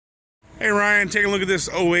Hey Ryan, take a look at this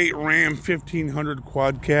 '08 Ram 1500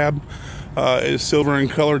 quad cab. It's silver in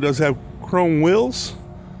color, does have chrome wheels.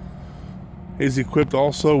 Is equipped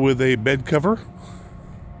also with a bed cover.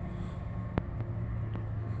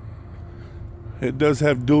 It does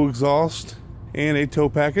have dual exhaust and a tow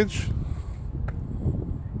package.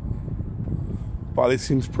 Body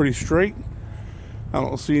seems pretty straight. I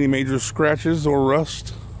don't see any major scratches or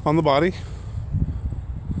rust on the body.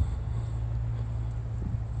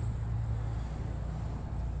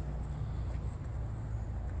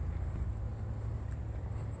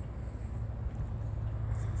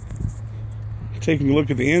 Taking a look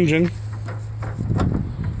at the engine,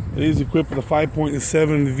 it is equipped with a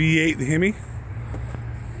 5.7 V8 Hemi.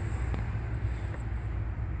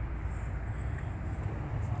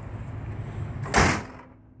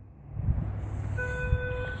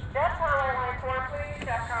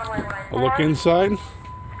 A look inside,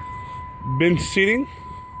 bench seating.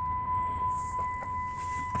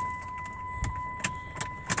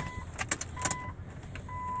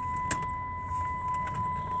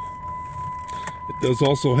 It does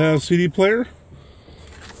also have CD player,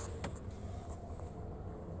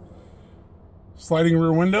 sliding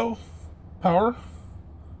rear window, power,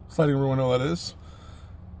 sliding rear window that is,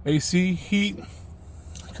 AC, heat,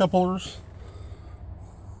 couplers,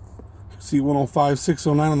 see 105,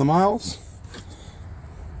 609 on the miles,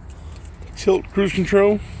 tilt cruise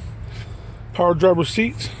control, power driver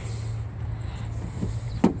seat.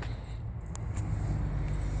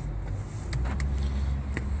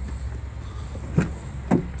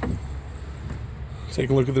 Take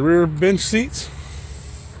a look at the rear bench seats.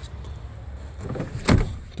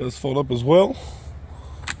 It does fold up as well,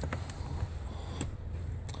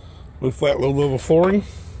 with flat low level flooring.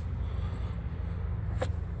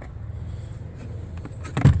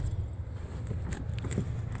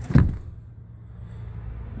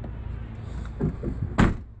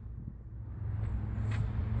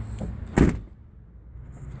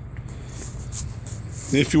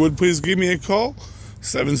 If you would please give me a call,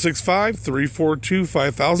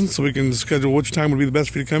 765-342-5000, so we can schedule which time would be the best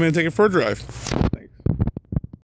for you to come in and take it for a drive.